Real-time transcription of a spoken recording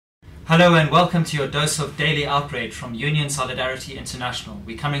Hello and welcome to your dose of daily outrage from Union Solidarity International.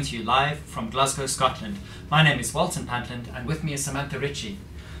 We're coming to you live from Glasgow, Scotland. My name is Walton Pantland and with me is Samantha Ritchie.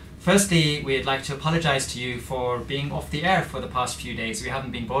 Firstly, we'd like to apologise to you for being off the air for the past few days. We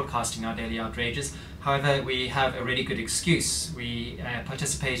haven't been broadcasting our daily outrages. However, we have a really good excuse. We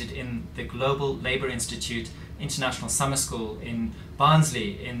participated in the Global Labour Institute International Summer School in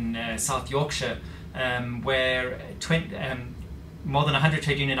Barnsley in South Yorkshire, where more than 100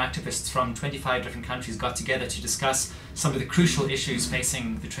 trade union activists from 25 different countries got together to discuss some of the crucial issues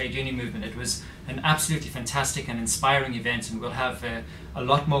facing the trade union movement. It was an absolutely fantastic and inspiring event, and we'll have a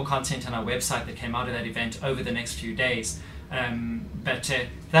lot more content on our website that came out of that event over the next few days. But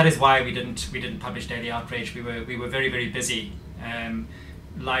that is why we didn't publish Daily Outrage. We were very busy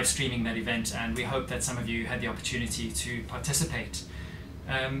live streaming that event, and we hope that some of you had the opportunity to participate.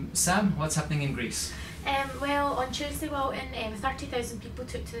 Sam, what's happening in Greece? Well, on Tuesday, 30,000 people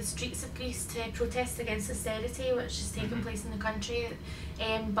took to the streets of Greece to protest against austerity, which is taking place in the country.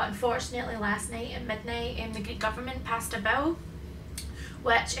 But unfortunately, last night at midnight, the Greek government passed a bill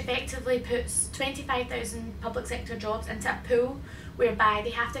which effectively puts 25,000 public sector jobs into a pool whereby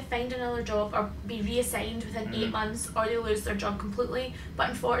they have to find another job or be reassigned within 8 months or they lose their job completely. But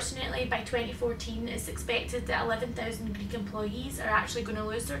unfortunately, by 2014, it's expected that 11,000 Greek employees are actually going to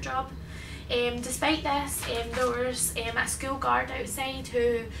lose their job. Despite this, there was a school guard outside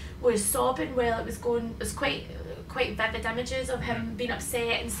who was sobbing while it was going. It was quite vivid images of him being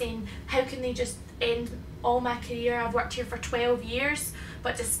upset and saying, "How can they just end all my career? I've worked here for 12 years,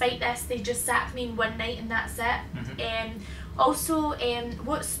 but despite this, they just sacked me in one night and that's it." Also,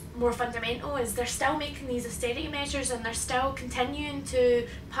 what's more fundamental is they're still making these austerity measures and they're still continuing to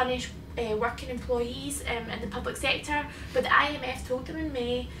punish working employees in the public sector. But the IMF told them in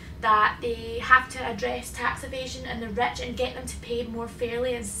May that they have to address tax evasion and the rich and get them to pay more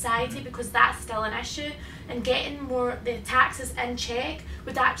fairly in society, because that's still an issue, and getting the taxes in check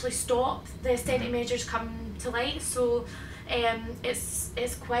would actually stop the austerity measures come to light. So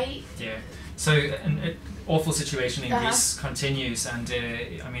it's quite... Yeah. So an awful situation in Greece continues, and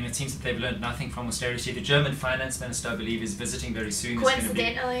I mean, it seems that they've learned nothing from austerity. The German finance minister, I believe, is visiting very soon.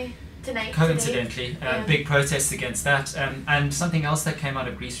 Coincidentally. Coincidentally, big protests against that, and something else that came out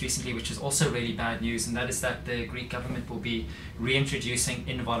of Greece recently, which is also really bad news, and that is that the Greek government will be reintroducing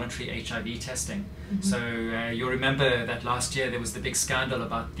involuntary HIV testing. So you'll remember that last year there was the big scandal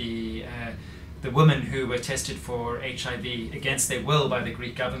about the women who were tested for HIV against their will by the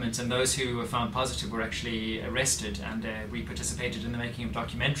Greek government, and those who were found positive were actually arrested, and we participated in the making of a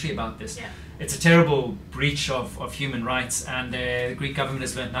documentary about this. It's a terrible breach of human rights, and the Greek government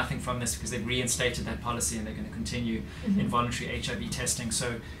has learned nothing from this because they've reinstated that policy and they're going to continue involuntary HIV testing.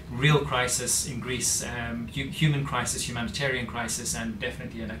 So real crisis in Greece, human crisis, humanitarian crisis, and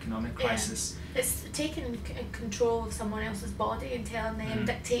definitely an economic crisis. It's taking control of someone else's body and telling them,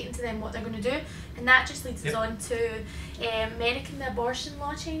 dictating to them what they're going to do, and that just leads us on to American the abortion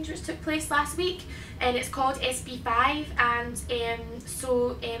law change which took place last week, and it's called SB5, and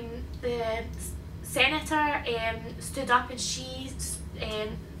so the senator stood up and she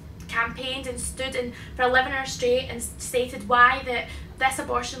campaigned and stood in for 11 hours straight and stated why this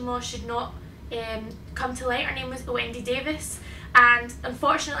abortion law should not come to light. Her name was Wendy Davis. And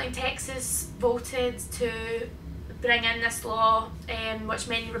unfortunately, Texas voted to bring in this law, which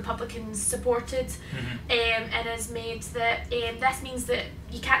many Republicans supported, and has made that this means that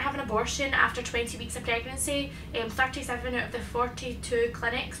you can't have an abortion after 20 weeks of pregnancy. 37 out of the 42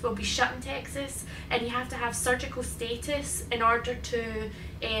 clinics will be shut in Texas, and you have to have surgical status in order to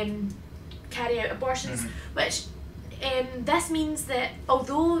carry out abortions. Which this means that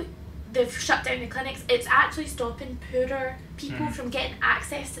although they've shut down the clinics, it's actually stopping poorer people from getting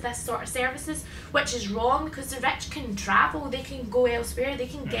access to this sort of services, which is wrong, because the rich can travel, they can go elsewhere, they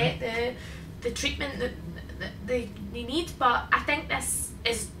can get the treatment that they need. But I think this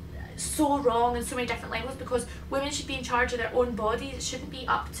is so wrong on so many different levels, because women should be in charge of their own bodies. It shouldn't be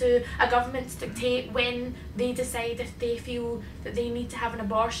up to a government to dictate when they decide if they feel that they need to have an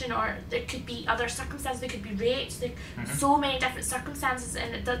abortion, or there could be other circumstances. They could be raped. There so many different circumstances,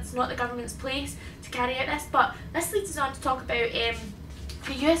 and it's not the government's place to carry out this. But this leads us on to talk about the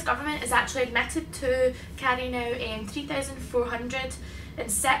US government is actually admitted to carrying out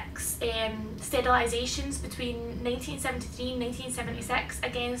 3,406 sterilisations between 1973 and 1976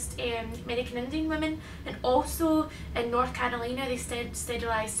 against American Indian women, and also in North Carolina they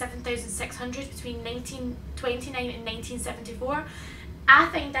sterilised 7,600 between 1929 and 1974. I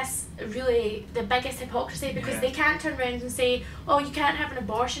think that's really the biggest hypocrisy, because they can't turn around and say, oh, you can't have an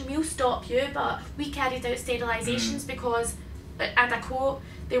abortion, we'll stop you, but we carried out sterilisations because and I quote,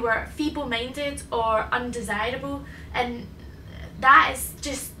 they were feeble-minded or undesirable, and that is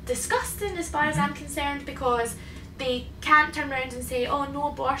just disgusting as far as I'm concerned, because they can't turn around and say, oh, no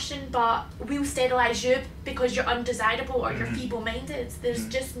abortion, but we'll sterilise you because you're undesirable or you're feeble-minded. There's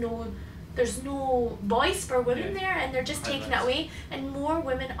just there's no voice for women there, and they're just taking it away. And more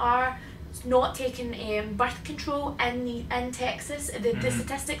women are not taking birth control in Texas. The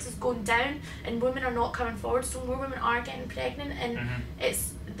statistics is going down, and women are not coming forward, so more women are getting pregnant. And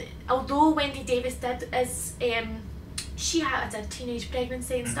it's, although Wendy Davis did, she had a teenage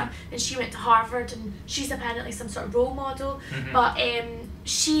pregnancy and stuff, and she went to Harvard, and she's apparently some sort of role model, but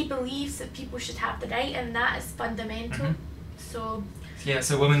she believes that people should have the right, and that is fundamental. So yeah,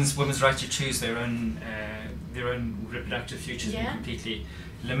 so women's right to choose their own reproductive futures being completely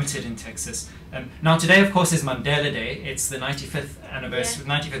limited in Texas. Now today, of course, is Mandela Day. It's the 95th anniversary,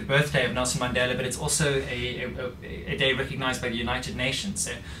 95th birthday of Nelson Mandela, but it's also a day recognized by the United Nations.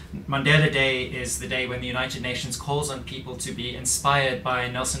 Mandela Day is the day when the United Nations calls on people to be inspired by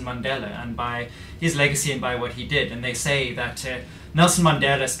Nelson Mandela and by his legacy and by what he did. And they say that Nelson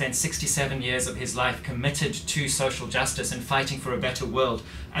Mandela spent 67 years of his life committed to social justice and fighting for a better world.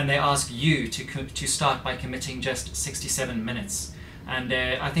 And they ask you to start by committing just 67 minutes. And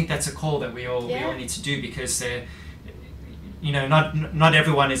I think that's a call that we all need to do, because you know, not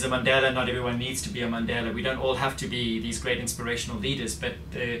everyone is a Mandela, not everyone needs to be a Mandela. We don't all have to be these great inspirational leaders, but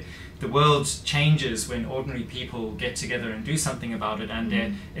the world changes when ordinary people get together and do something about it.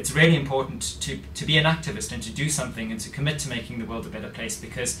 And it's really important to be an activist and to do something and to commit to making the world a better place,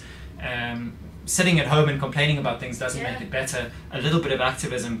 because sitting at home and complaining about things doesn't make it better. A little bit of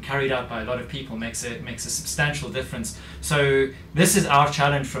activism carried out by a lot of people makes a substantial difference. So this is our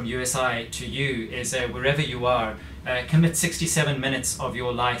challenge from USI to you, is wherever you are, commit 67 minutes of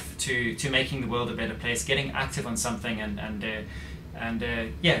your life to making the world a better place, getting active on something, and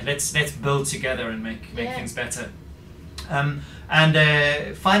yeah, let's build together and make things better.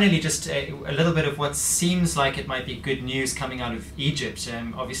 And finally, just a little bit of what seems like it might be good news coming out of Egypt.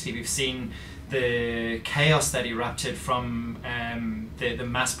 Obviously, we've seen the chaos that erupted from the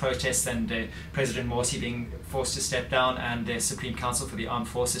mass protests and President Morsi being forced to step down and the Supreme Council for the Armed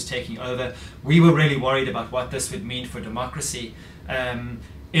Forces taking over. We were really worried about what this would mean for democracy.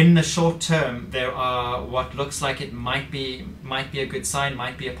 In the short term, there are what looks like it might be a good sign,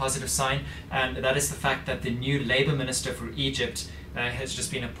 might be a positive sign, and that is the fact that the new Labour Minister for Egypt has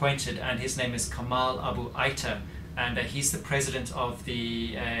just been appointed, and his name is Kamal Abu Aita, and he's the president of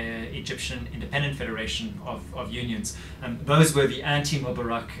the Egyptian Independent Federation of Unions. Those were the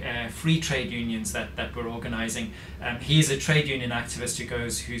anti-Mubarak free trade unions that were organizing. He's a trade union activist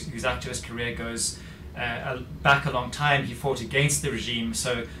whose activist career goes back a long time. He fought against the regime,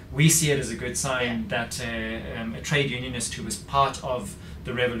 so we see it as a good sign that a trade unionist who was part of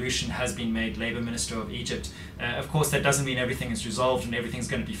the revolution has been made Labour Minister of Egypt. Of course, that doesn't mean everything is resolved and everything's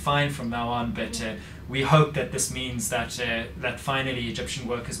going to be fine from now on, but we hope that this means that finally Egyptian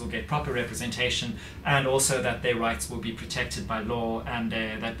workers will get proper representation, and also that their rights will be protected by law, and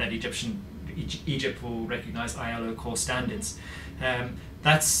that Egypt will recognise ILO core standards.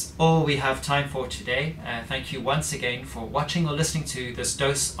 That's all we have time for today. Thank you once again for watching or listening to this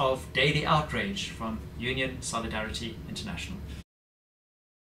dose of daily outrage from Union Solidarity International.